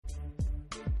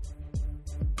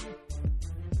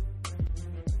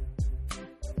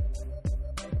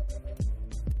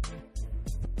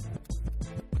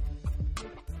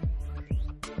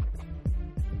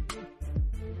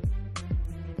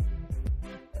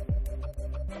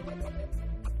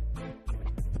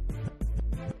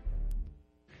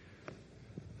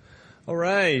All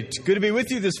right. Good to be with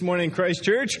you this morning, Christ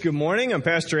Church. Good morning. I'm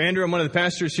Pastor Andrew. I'm one of the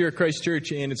pastors here at Christ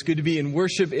Church, and it's good to be in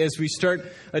worship as we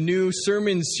start a new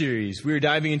sermon series. We are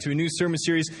diving into a new sermon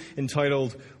series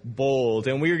entitled Bold,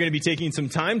 and we are going to be taking some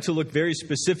time to look very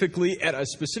specifically at a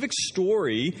specific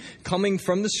story coming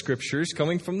from the Scriptures,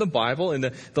 coming from the Bible, in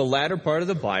the latter part of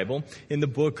the Bible, in the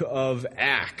book of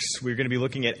Acts. We're going to be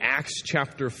looking at Acts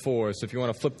chapter 4. So if you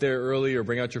want to flip there early or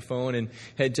bring out your phone and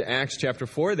head to Acts chapter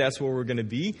 4, that's where we're going to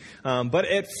be. But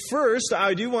at first,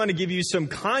 I do want to give you some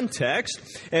context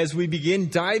as we begin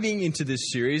diving into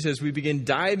this series, as we begin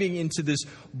diving into this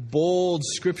bold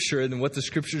Scripture and what the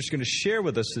Scripture is going to share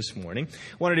with us this morning.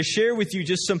 I wanted to share with you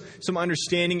just some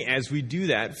understanding as we do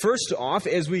that. First off,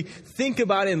 as we think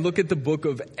about and look at the book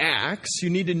of Acts, you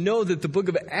need to know that the book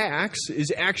of Acts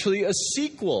is actually a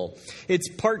sequel. It's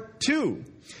part 2.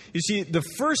 You see, the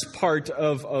first part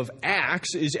of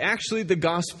Acts is actually the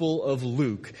Gospel of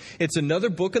Luke. It's another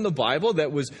book in the Bible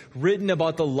that was written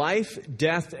about the life,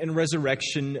 death, and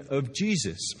resurrection of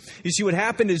Jesus. You see, what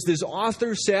happened is this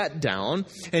author sat down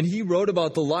and he wrote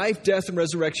about the life, death, and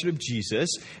resurrection of Jesus.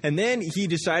 And then he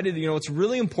decided, it's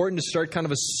really important to start kind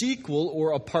of a sequel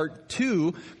or a part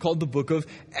 2 called the book of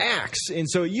Acts. And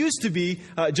so it used to be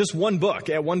just one book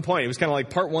at one point. It was kind of like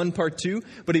part 1, part 2.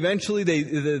 But eventually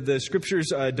the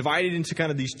Scriptures divided into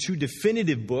kind of these two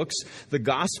definitive books, the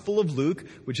Gospel of Luke,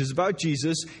 which is about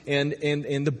Jesus, and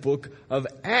the book of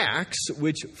Acts,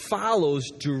 which follows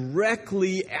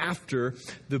directly after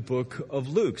the book of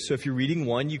Luke. So if you're reading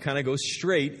one, you kind of go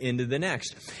straight into the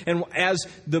next. And as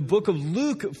the book of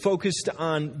Luke focused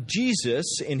on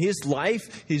Jesus and his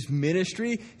life, his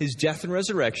ministry, his death and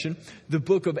resurrection, the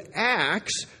book of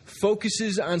Acts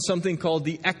focuses on something called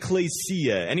the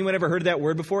ecclesia. Anyone ever heard of that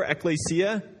word before?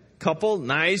 Ecclesia? Couple?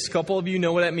 Nice. Couple of you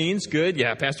know what that means. Good.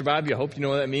 Yeah, Pastor Bob, I hope you know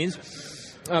what that means.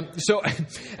 So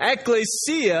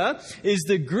ecclesia is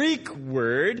the Greek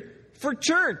word for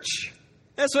church.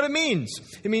 That's what it means.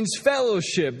 It means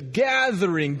fellowship,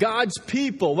 gathering, God's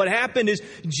people. What happened is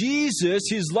Jesus,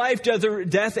 his life,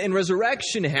 death, and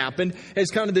resurrection happened as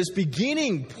kind of this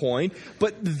beginning point.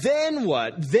 But then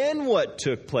what? Then what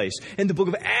took place? And the book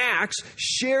of Acts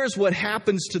shares what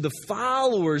happens to the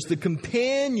followers, the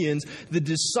companions, the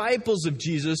disciples of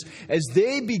Jesus as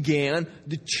they began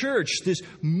the church, this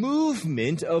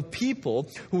movement of people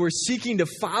who were seeking to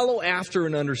follow after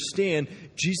and understand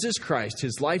Jesus Christ,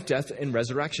 his life, death, and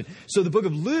resurrection. So the book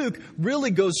of Luke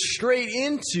really goes straight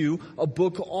into a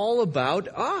book all about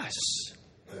us,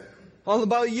 all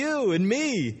about you and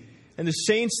me and the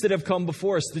saints that have come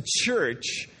before us, the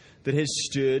church that has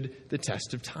stood the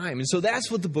test of time. And so that's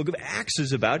what the book of Acts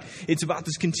is about. It's about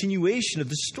this continuation of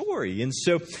the story. And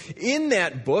so in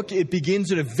that book, it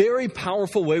begins in a very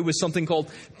powerful way with something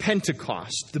called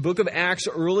Pentecost. The book of Acts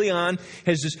early on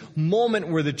has this moment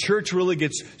where the church really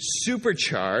gets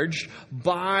supercharged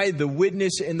by the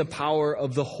witness and the power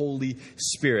of the Holy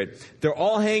Spirit. They're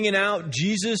all hanging out.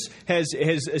 Jesus has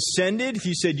ascended.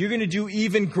 He said, you're going to do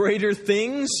even greater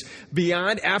things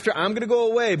beyond after I'm going to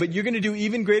go away, but you're going to do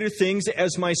even greater things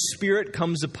as my Spirit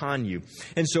comes upon you.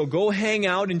 And so go hang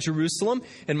out in Jerusalem,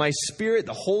 and my Spirit,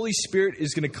 the Holy Spirit,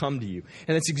 is going to come to you.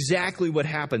 And that's exactly what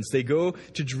happens. They go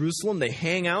to Jerusalem, they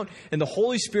hang out, and the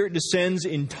Holy Spirit descends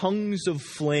in tongues of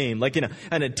flame, like in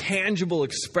a tangible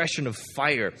expression of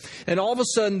fire. And all of a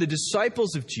sudden, the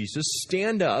disciples of Jesus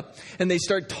stand up, and they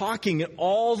start talking in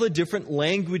all the different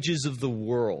languages of the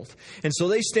world. And so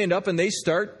they stand up, and they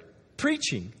start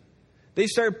preaching. They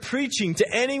start preaching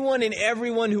to anyone and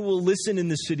everyone who will listen in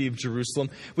the city of Jerusalem,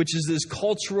 which is this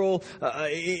cultural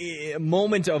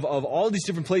moment of all these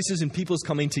different places and people's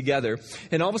coming together.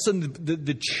 And all of a sudden,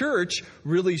 the church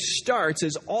really starts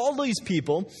as all these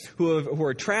people who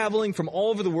are traveling from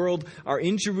all over the world are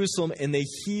in Jerusalem, and they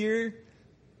hear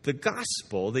the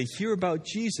gospel. They hear about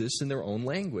Jesus in their own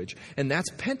language. And that's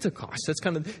Pentecost. That's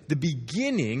kind of the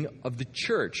beginning of the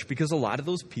church, because a lot of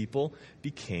those people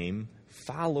became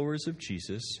followers of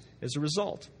Jesus as a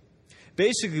result.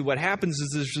 Basically, what happens is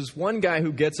there's this one guy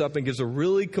who gets up and gives a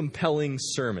really compelling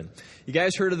sermon. You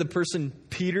guys heard of the person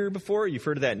Peter before? You've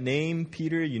heard of that name,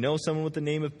 Peter? You know someone with the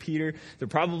name of Peter? They're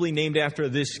probably named after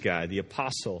this guy, the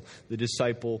apostle, the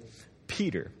disciple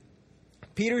Peter.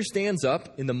 Peter stands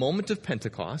up in the moment of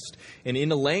Pentecost, and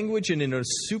in a language and in a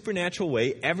supernatural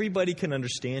way, everybody can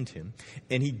understand him.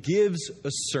 And he gives a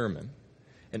sermon.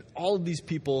 And all of these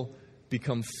people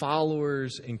become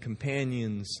followers and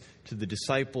companions to the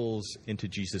disciples and to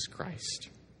Jesus Christ.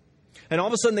 And all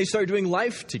of a sudden they start doing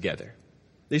life together.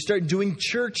 They start doing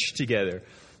church together.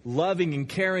 loving and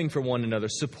caring for one another,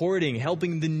 supporting,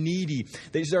 helping the needy.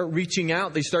 They start reaching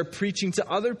out. They start preaching to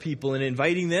other people and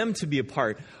inviting them to be a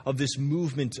part of this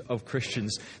movement of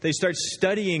Christians. They start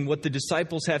studying what the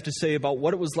disciples have to say about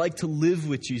what it was like to live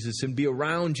with Jesus and be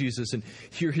around Jesus and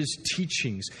hear his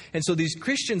teachings. And so these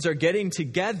Christians are getting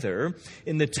together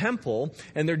in the temple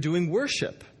and they're doing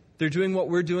worship. They're doing what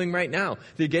we're doing right now.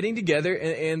 They're getting together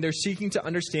and they're seeking to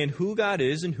understand who God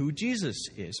is and who Jesus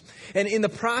is. And in the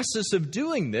process of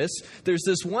doing this, there's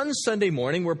this one Sunday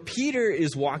morning where Peter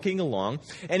is walking along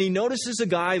and he notices a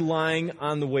guy lying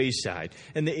on the wayside.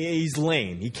 And he's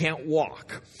lame. He can't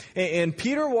walk. And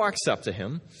Peter walks up to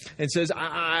him and says,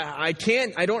 I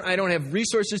don't have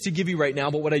resources to give you right now,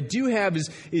 but what I do have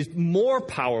is more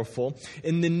powerful.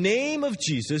 In the name of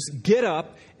Jesus, get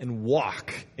up and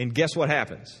walk. And guess what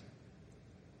happens?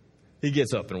 He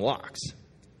gets up and walks.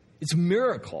 It's a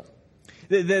miracle.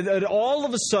 That all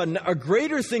of a sudden, a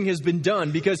greater thing has been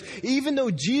done because even though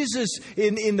Jesus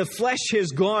in the flesh has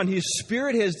gone, his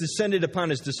Spirit has descended upon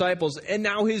his disciples, and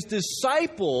now his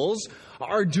disciples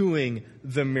are doing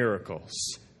the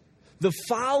miracles. The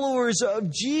followers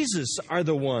of Jesus are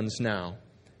the ones now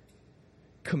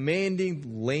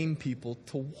commanding lame people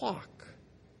to walk.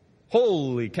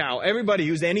 Holy cow. Anybody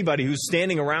who's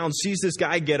standing around sees this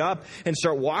guy get up and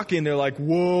start walking. They're like,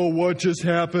 whoa, what just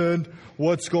happened?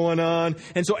 What's going on?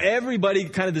 And so everybody,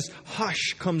 kind of this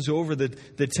hush comes over the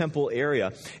temple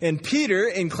area. And Peter,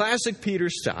 in classic Peter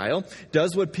style,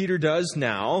 does what Peter does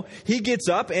now. He gets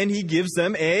up and he gives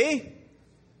them a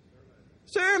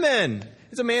sermon.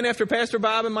 It's a man after Pastor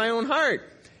Bob and my own heart.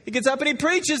 He gets up and he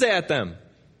preaches at them.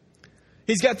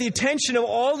 He's got the attention of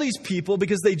all these people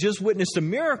because they just witnessed a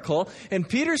miracle. And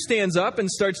Peter stands up and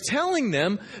starts telling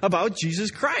them about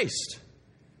Jesus Christ.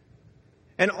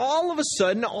 And all of a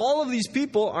sudden, all of these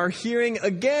people are hearing,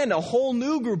 again, a whole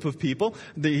new group of people.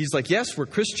 He's like, yes, we're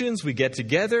Christians. We get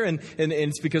together. And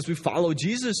it's because we follow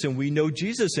Jesus and we know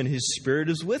Jesus and his Spirit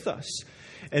is with us.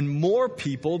 And more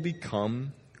people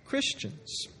become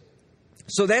Christians.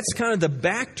 So that's kind of the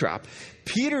backdrop.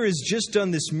 Peter has just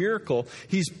done this miracle.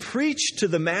 He's preached to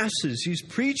the masses. He's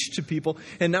preached to people.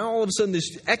 And now all of a sudden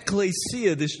this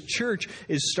ecclesia, this church,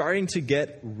 is starting to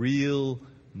get real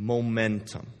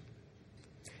momentum.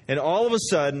 And all of a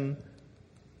sudden,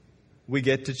 we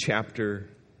get to chapter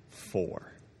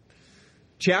 4.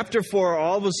 Chapter 4,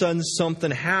 all of a sudden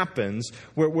something happens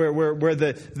where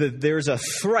there's a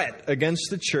threat against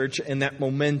the church and that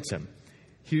momentum.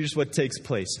 Here's what takes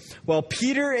place. Well,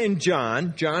 Peter and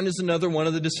John is another one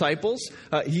of the disciples.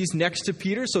 He's next to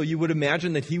Peter, so you would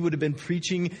imagine that he would have been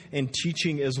preaching and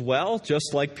teaching as well,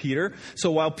 just like Peter.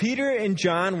 So while Peter and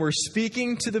John were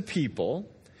speaking to the people,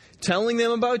 telling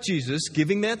them about Jesus,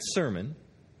 giving that sermon,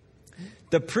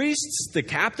 the priests, the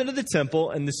captain of the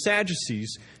temple, and the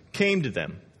Sadducees came to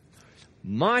them,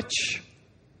 much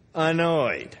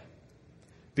annoyed,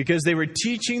 because they were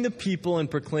teaching the people and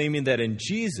proclaiming that in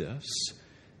Jesus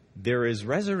there is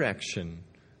resurrection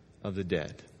of the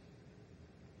dead.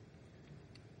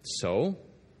 So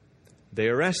they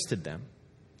arrested them.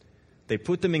 They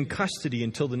put them in custody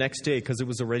until the next day because it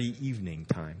was already evening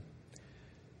time.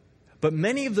 But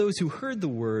many of those who heard the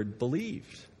word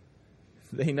believed.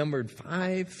 They numbered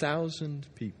 5,000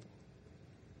 people.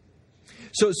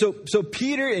 So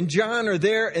Peter and John are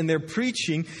there and they're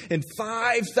preaching, and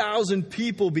 5,000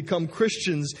 people become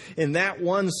Christians in that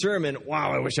one sermon.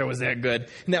 Wow, I wish I was that good.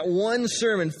 In that one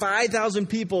sermon, 5,000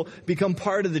 people become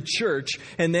part of the church,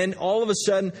 and then all of a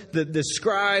sudden the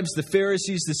scribes, the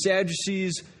Pharisees, the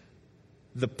Sadducees,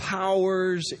 the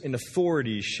powers and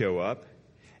authorities show up,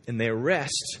 and they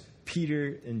arrest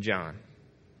Peter and John.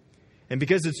 And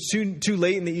because it's too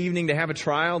late in the evening to have a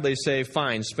trial, they say,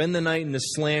 fine, spend the night in the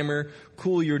slammer,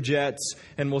 cool your jets,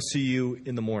 and we'll see you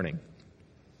in the morning.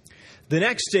 The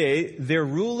next day, their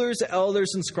rulers,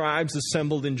 elders, and scribes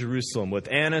assembled in Jerusalem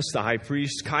with Annas, the high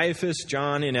priest, Caiaphas,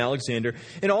 John, and Alexander,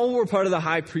 and all were part of the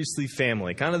high priestly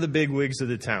family, kind of the big wigs of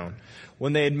the town.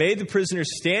 When they had made the prisoners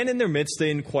stand in their midst, they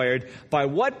inquired, by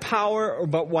what power or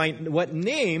by what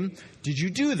name did you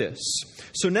do this?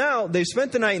 So now they've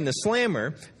spent the night in the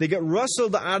slammer. They get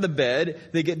rustled out of bed.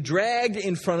 They get dragged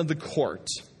in front of the court.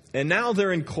 And now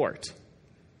they're in court.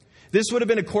 This would have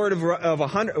been a court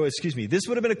This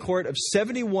would have been a court of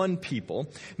 71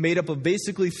 people made up of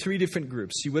basically three different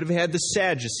groups. You would have had the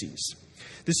Sadducees.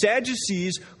 The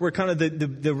Sadducees were kind of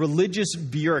the religious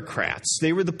bureaucrats.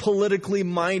 They were the politically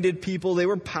minded people. They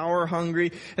were power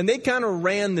hungry. And they kind of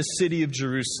ran the city of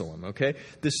Jerusalem, okay?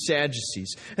 The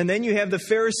Sadducees. And then you have the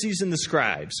Pharisees and the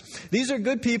scribes. These are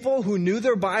good people who knew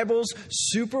their Bibles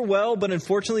super well, but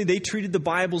unfortunately they treated the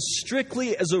Bible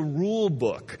strictly as a rule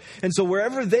book. And so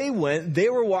wherever they went, they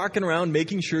were walking around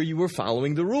making sure you were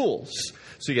following the rules.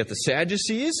 So you got the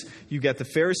Sadducees, you got the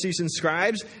Pharisees and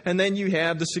scribes, and then you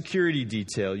have the security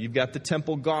detail. You've got the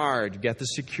temple guard, you've got the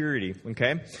security,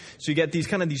 okay? So you got these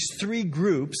three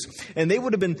groups, and they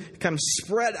would have been kind of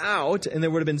spread out, and there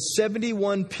would have been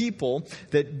 71 people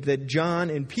that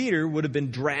John and Peter would have been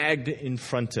dragged in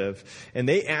front of. And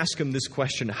they ask him this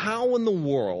question: how in the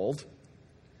world,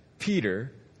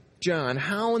 Peter, John,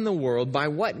 how in the world, by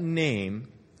what name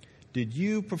did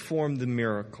you perform the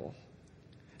miracle?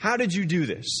 How did you do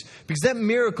this? Because that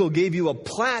miracle gave you a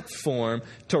platform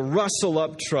to rustle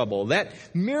up trouble. That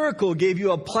miracle gave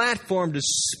you a platform to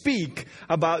speak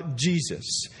about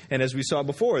Jesus. And as we saw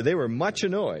before, they were much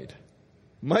annoyed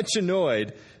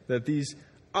that these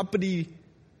uppity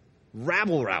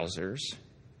rabble-rousers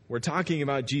were talking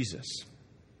about Jesus.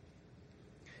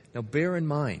 Now bear in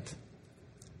mind,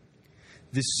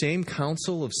 this same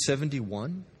council of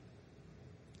 71,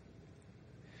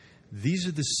 these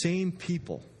are the same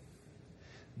people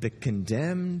that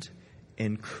condemned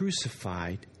and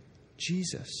crucified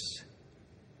Jesus.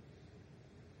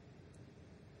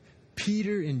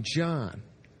 Peter and John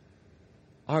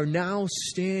are now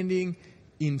standing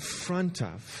in front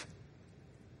of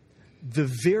the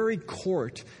very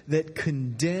court that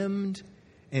condemned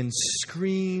and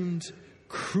screamed,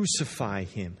 "Crucify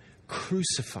him,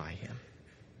 crucify him."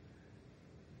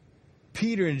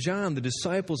 Peter and John, the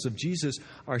disciples of Jesus,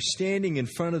 are standing in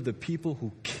front of the people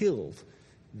who killed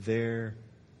their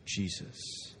Jesus.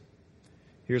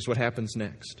 Here's what happens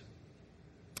next.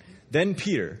 Then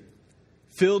Peter,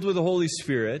 filled with the Holy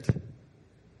Spirit,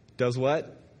 does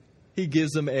what? He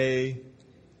gives them a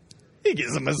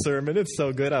sermon. It's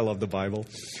so good. I love the Bible.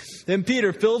 Then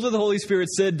Peter, filled with the Holy Spirit,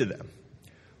 said to them,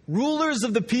 "Rulers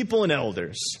of the people and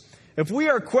elders, if we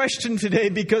are questioned today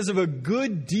because of a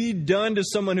good deed done to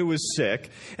someone who was sick,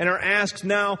 and are asked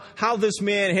now how this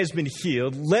man has been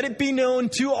healed, let it be known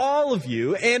to all of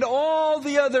you and all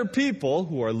the other people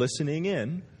who are listening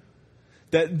in,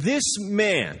 that this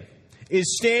man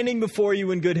is standing before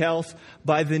you in good health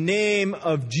by the name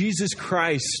of Jesus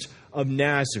Christ of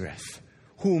Nazareth,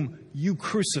 whom you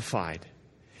crucified,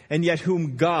 and yet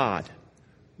whom God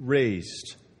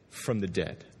raised from the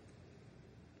dead.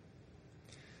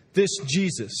 This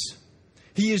Jesus,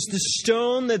 he is the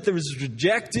stone that was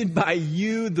rejected by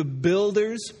you, the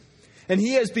builders, and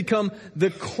he has become the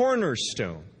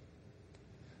cornerstone.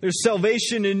 There's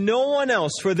salvation in no one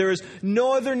else, for there is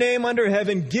no other name under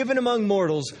heaven given among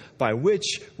mortals by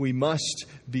which we must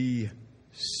be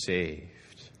saved."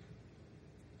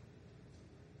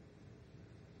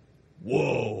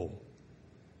 Whoa.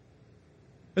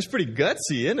 That's pretty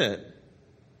gutsy, isn't it?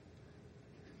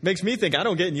 Makes me think I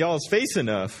don't get in y'all's face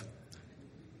enough.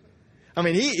 I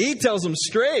mean, he tells them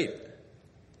straight.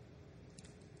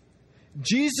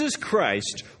 Jesus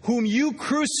Christ, whom you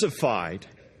crucified,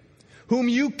 whom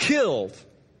you killed,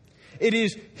 it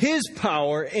is his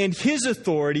power and his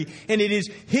authority, and it is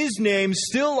his name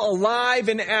still alive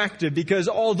and active, because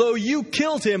although you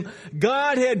killed him,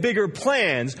 God had bigger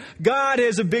plans. God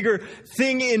has a bigger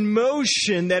thing in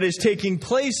motion that is taking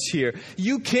place here.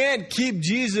 You can't keep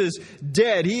Jesus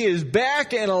dead. He is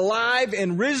back and alive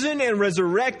and risen and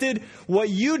resurrected. What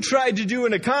you tried to do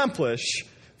and accomplish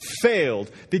failed,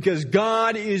 because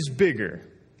God is bigger.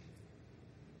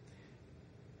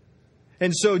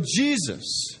 And so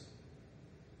Jesus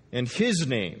and his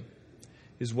name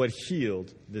is what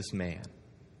healed this man.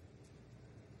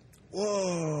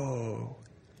 Whoa.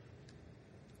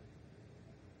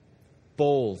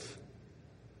 Bold.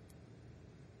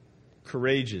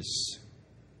 Courageous.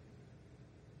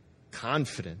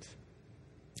 Confident.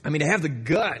 I mean, to have the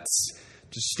guts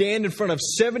to stand in front of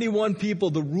 71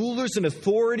 people, the rulers and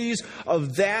authorities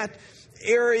of that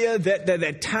area,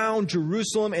 that town,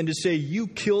 Jerusalem, and to say, you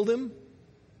killed him,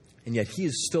 and yet he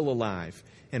is still alive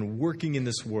and working in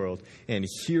this world. And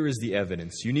here is the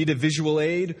evidence. You need a visual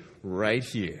aid? Right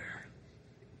here.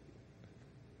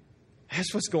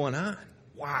 That's what's going on.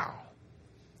 Wow.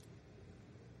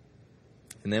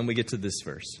 And then we get to this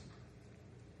verse.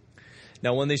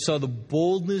 Now, when they saw the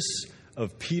boldness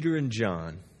of Peter and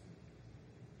John,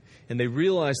 and they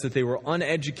realized that they were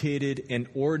uneducated and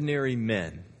ordinary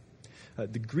men.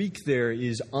 The Greek there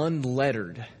is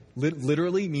unlettered.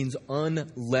 literally means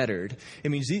unlettered.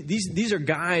 It means these are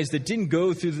guys that didn't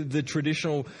go through the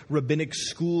traditional rabbinic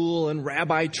school and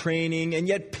rabbi training, and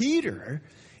yet Peter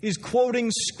is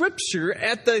quoting scripture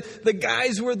at the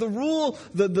guys who are the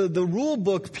rule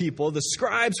book people, the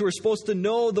scribes who are supposed to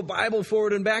know the Bible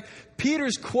forward and back.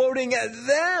 Peter's quoting at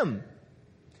them.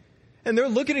 And they're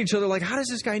looking at each other like, how does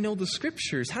this guy know the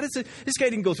scriptures? This guy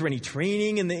didn't go through any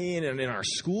training in our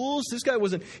schools.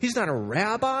 He's not a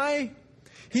rabbi.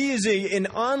 He is an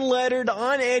unlettered,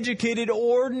 uneducated,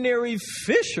 ordinary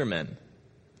fisherman.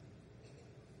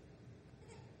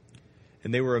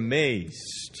 And they were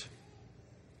amazed.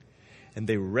 And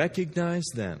they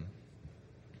recognized them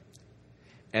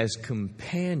as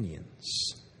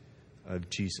companions of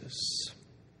Jesus.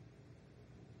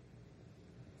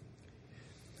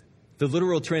 The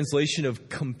literal translation of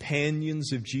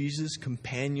companions of Jesus,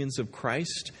 companions of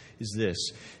Christ, is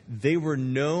this: they were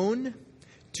known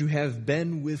to have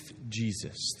been with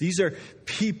Jesus. These are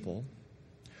people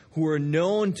who are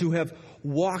known to have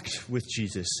walked with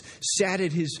Jesus, sat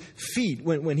at his feet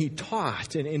when he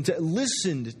taught, and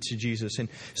listened to Jesus, and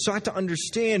sought to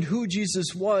understand who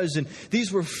Jesus was. And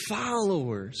these were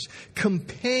followers,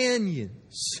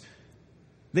 companions.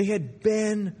 They had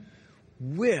been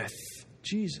with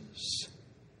Jesus.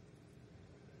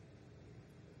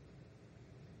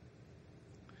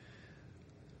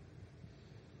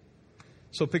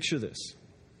 So picture this.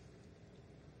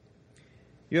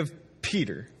 You have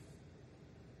Peter.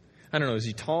 I don't know, is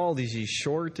he tall? Is he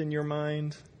short in your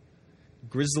mind?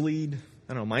 Grizzlied?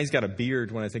 I don't know, mine's got a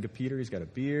beard when I think of Peter. He's got a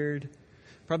beard.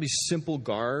 Probably simple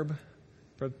garb.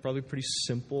 Probably pretty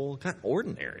simple. Kind of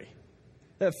ordinary.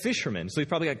 A fisherman, so he's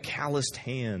probably got calloused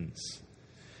hands.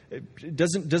 It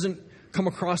doesn't come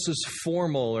across as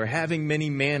formal or having many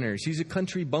manners. He's a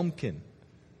country bumpkin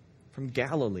from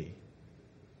Galilee.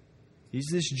 He's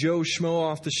this Joe Schmo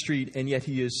off the street, and yet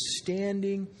he is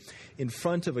standing in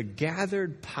front of a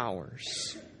gathered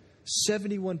powers,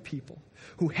 71 people,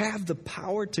 who have the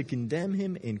power to condemn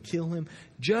him and kill him,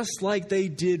 just like they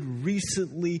did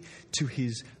recently to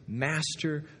his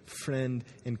master, friend,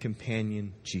 and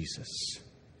companion, Jesus.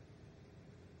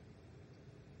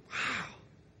 Wow.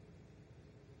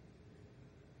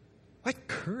 What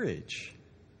courage.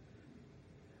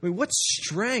 I mean, what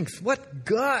strength, what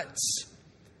guts,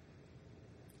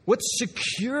 what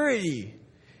security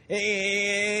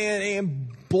and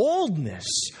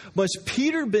boldness must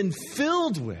Peter been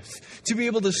filled with to be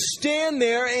able to stand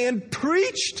there and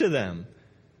preach to them?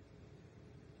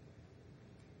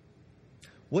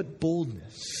 What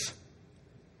boldness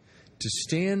to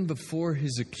stand before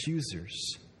his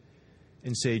accusers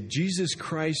and say, Jesus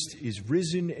Christ is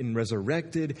risen and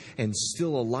resurrected and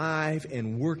still alive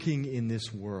and working in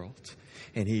this world.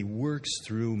 And he works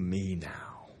through me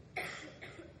now.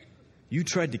 You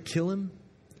tried to kill him.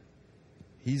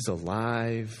 He's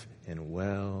alive and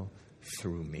well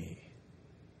through me.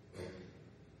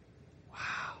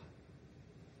 Wow.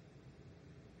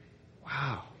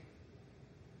 Wow.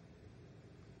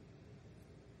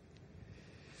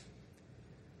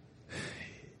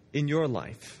 In your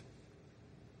life,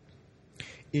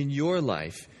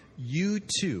 you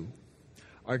too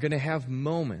are going to have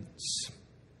moments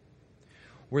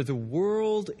where the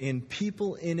world and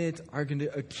people in it are going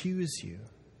to accuse you.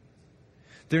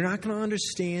 They're not going to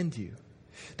understand you.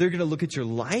 They're going to look at your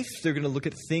life. They're going to look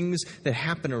at things that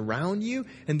happen around you,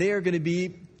 and they are going to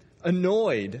be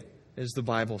annoyed, as the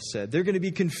Bible said. They're going to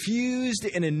be confused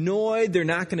and annoyed. They're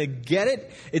not going to get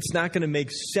it. It's not going to make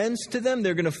sense to them.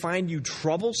 They're going to find you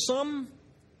troublesome.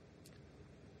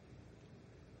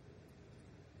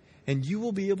 And you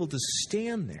will be able to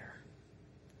stand there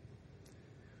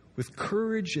with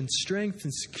courage and strength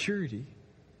and security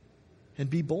and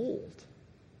be bold.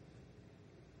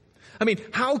 I mean,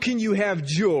 how can you have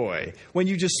joy when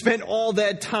you just spent all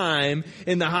that time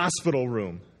in the hospital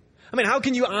room? I mean, how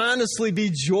can you honestly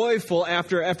be joyful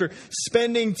after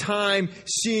spending time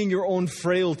seeing your own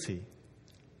frailty?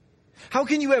 How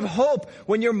can you have hope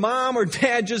when your mom or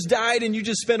dad just died and you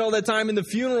just spent all that time in the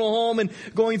funeral home and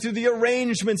going through the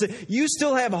arrangements? You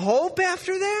still have hope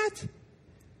after that?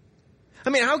 I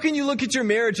mean, how can you look at your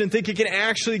marriage and think it can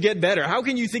actually get better? How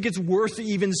can you think it's worth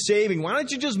even saving? Why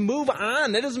don't you just move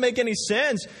on? That doesn't make any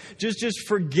sense. Just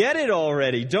forget it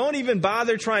already. Don't even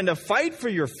bother trying to fight for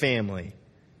your family.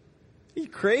 Are you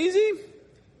crazy?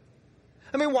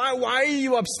 I mean, why are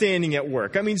you upstanding at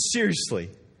work? I mean, seriously.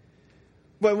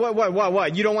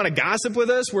 What? You don't want to gossip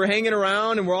with us? We're hanging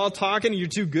around and we're all talking and you're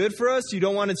too good for us? You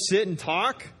don't want to sit and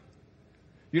talk?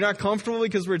 You're not comfortable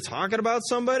because we're talking about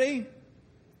somebody?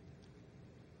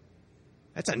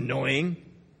 That's annoying.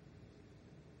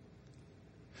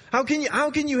 How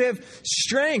can you have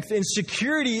strength and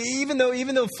security even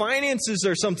though finances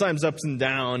are sometimes ups and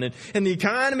down and the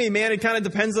economy, man, it kind of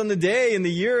depends on the day and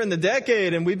the year and the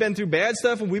decade, and we've been through bad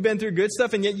stuff and we've been through good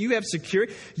stuff, and yet you have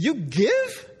security. You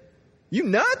give? You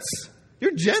nuts?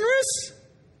 You're generous?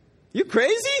 You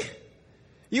crazy?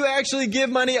 You actually give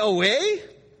money away?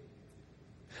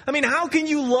 I mean, how can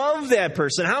you love that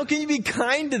person? How can you be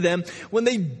kind to them when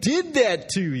they did that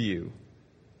to you?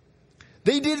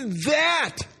 They did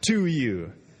that to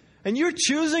you. And you're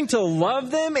choosing to love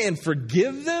them and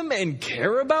forgive them and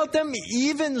care about them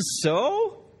even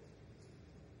so?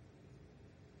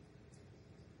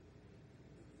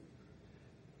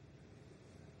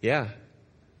 Yeah.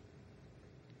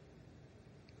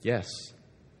 Yes.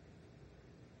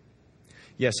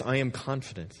 Yes, I am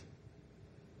confident.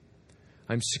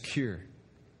 I'm secure.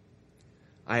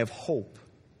 I have hope.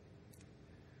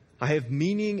 I have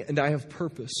meaning and I have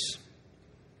purpose.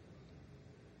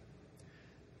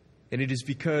 And it is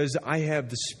because I have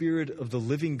the Spirit of the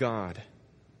living God.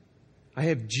 I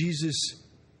have Jesus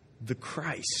the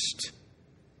Christ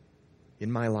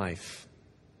in my life.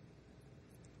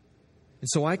 And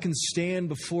so I can stand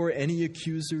before any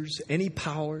accusers, any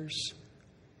powers,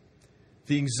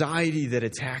 the anxiety that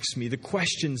attacks me, the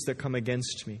questions that come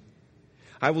against me.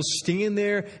 I will stand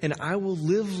there and I will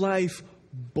live life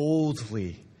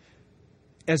boldly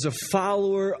as a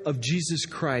follower of Jesus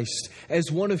Christ,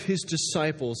 as one of His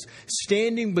disciples,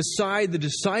 standing beside the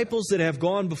disciples that have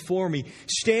gone before me,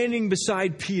 standing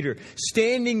beside Peter,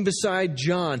 standing beside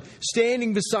John,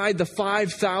 standing beside the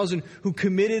 5,000 who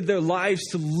committed their lives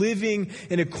to living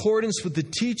in accordance with the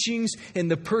teachings and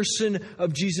the person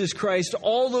of Jesus Christ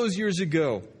all those years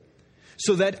ago,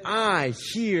 so that I,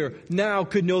 here, now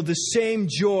could know the same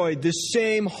joy, the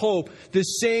same hope, the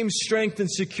same strength and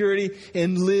security,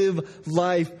 and live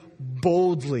life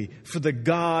boldly for the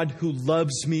God who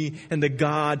loves me and the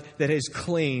God that has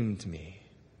claimed me.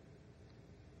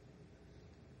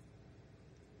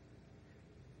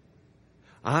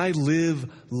 I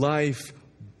live life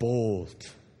bold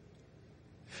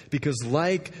because,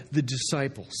 like the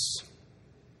disciples,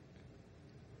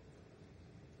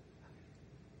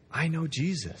 I know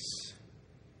Jesus.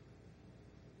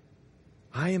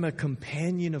 I am a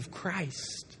companion of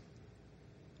Christ.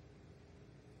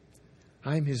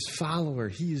 I am His follower.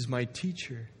 He is my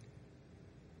teacher.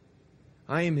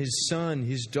 I am His son,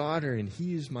 His daughter, and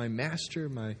He is my master,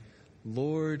 my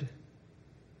Lord.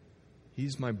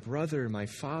 He's my brother, my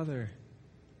father,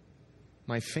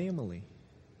 my family.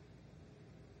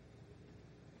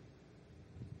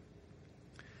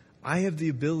 I have the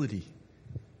ability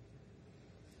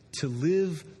to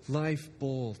live life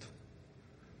bold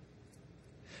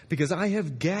because I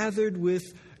have gathered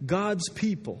with God's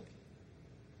people.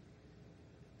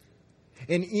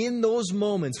 And in those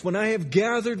moments, when I have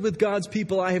gathered with God's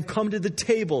people, I have come to the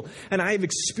table and I have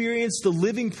experienced the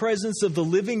living presence of the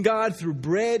living God through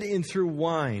bread and through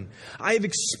wine. I have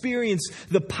experienced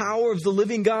the power of the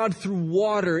living God through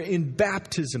water in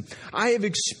baptism. I have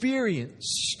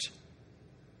experienced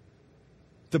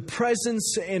the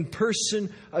presence and person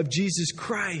of Jesus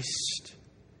Christ.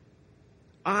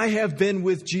 I have been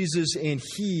with Jesus and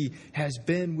He has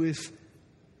been with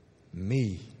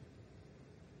me.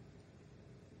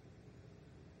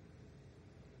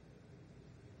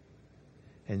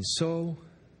 And so,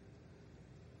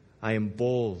 I am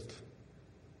bold.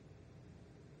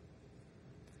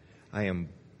 I am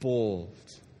bold.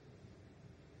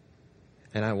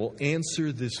 And I will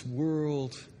answer this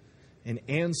world and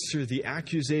answer the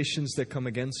accusations that come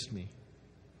against me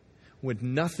with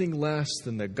nothing less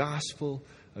than the gospel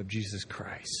of Jesus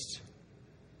Christ.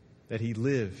 That He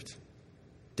lived,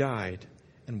 died,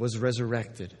 and was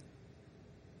resurrected.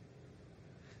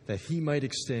 That He might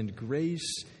extend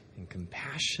grace and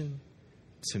compassion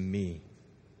to me,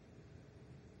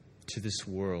 to this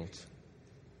world,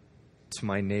 to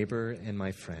my neighbor and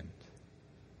my friend.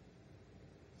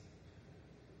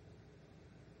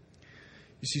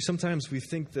 You see, sometimes we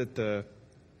think that the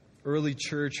early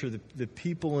church or the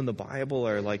people in the Bible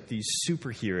are like these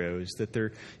superheroes, that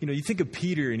they're, you think of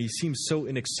Peter and he seems so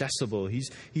inaccessible. He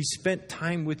spent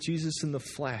time with Jesus in the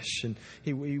flesh and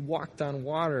he walked on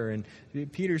water, and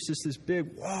Peter's just this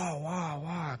big,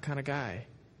 wow kind of guy.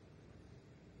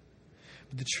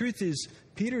 But the truth is,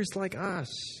 Peter's like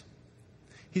us.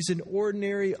 He's an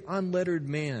ordinary, unlettered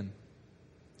man.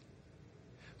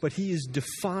 But he is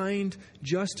defined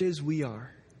just as we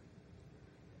are,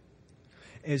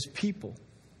 as people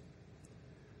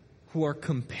who are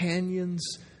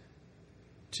companions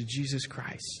to Jesus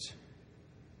Christ.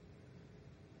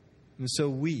 And so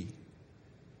we,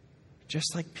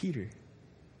 just like Peter,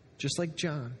 just like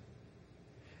John,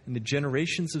 and the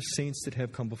generations of saints that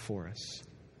have come before us,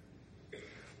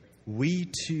 we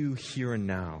too, here and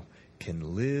now,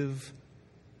 can live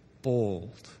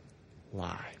bold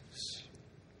lives.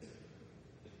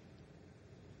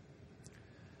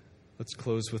 Let's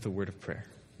close with a word of prayer.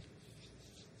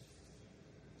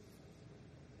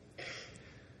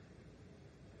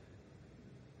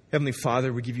 Heavenly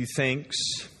Father, we give you thanks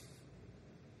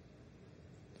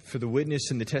for the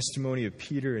witness and the testimony of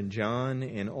Peter and John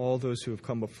and all those who have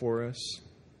come before us,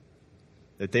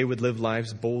 that they would live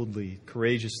lives boldly,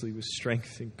 courageously, with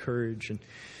strength and courage, and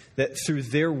that through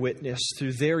their witness,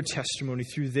 through their testimony,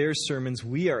 through their sermons,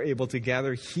 we are able to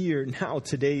gather here now,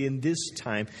 today, in this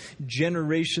time,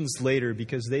 generations later,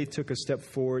 because they took a step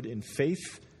forward in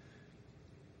faith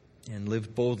and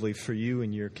lived boldly for you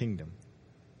and your kingdom.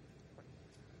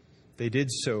 They did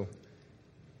so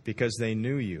because they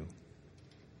knew you.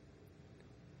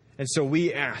 And so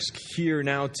we ask here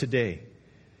now today,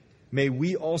 may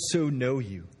we also know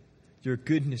you, your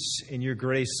goodness and your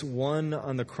grace won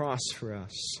on the cross for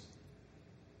us.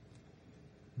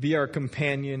 Be our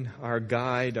companion, our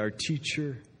guide, our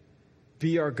teacher.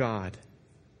 Be our God,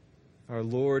 our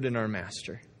Lord and our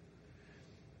Master.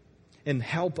 And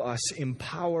help us,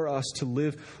 empower us to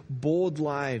live bold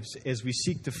lives as we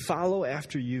seek to follow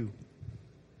after you,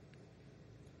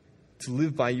 to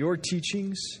live by your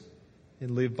teachings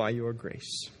and live by your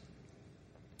grace.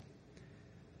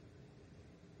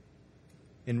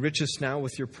 Enrich us now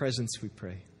with your presence, we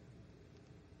pray.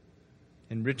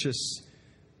 Enrich us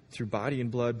through body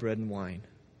and blood, bread and wine,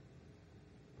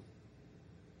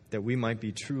 that we might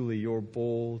be truly your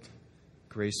bold,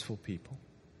 graceful people.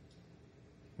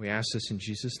 We ask this in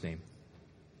Jesus' name.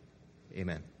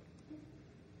 Amen.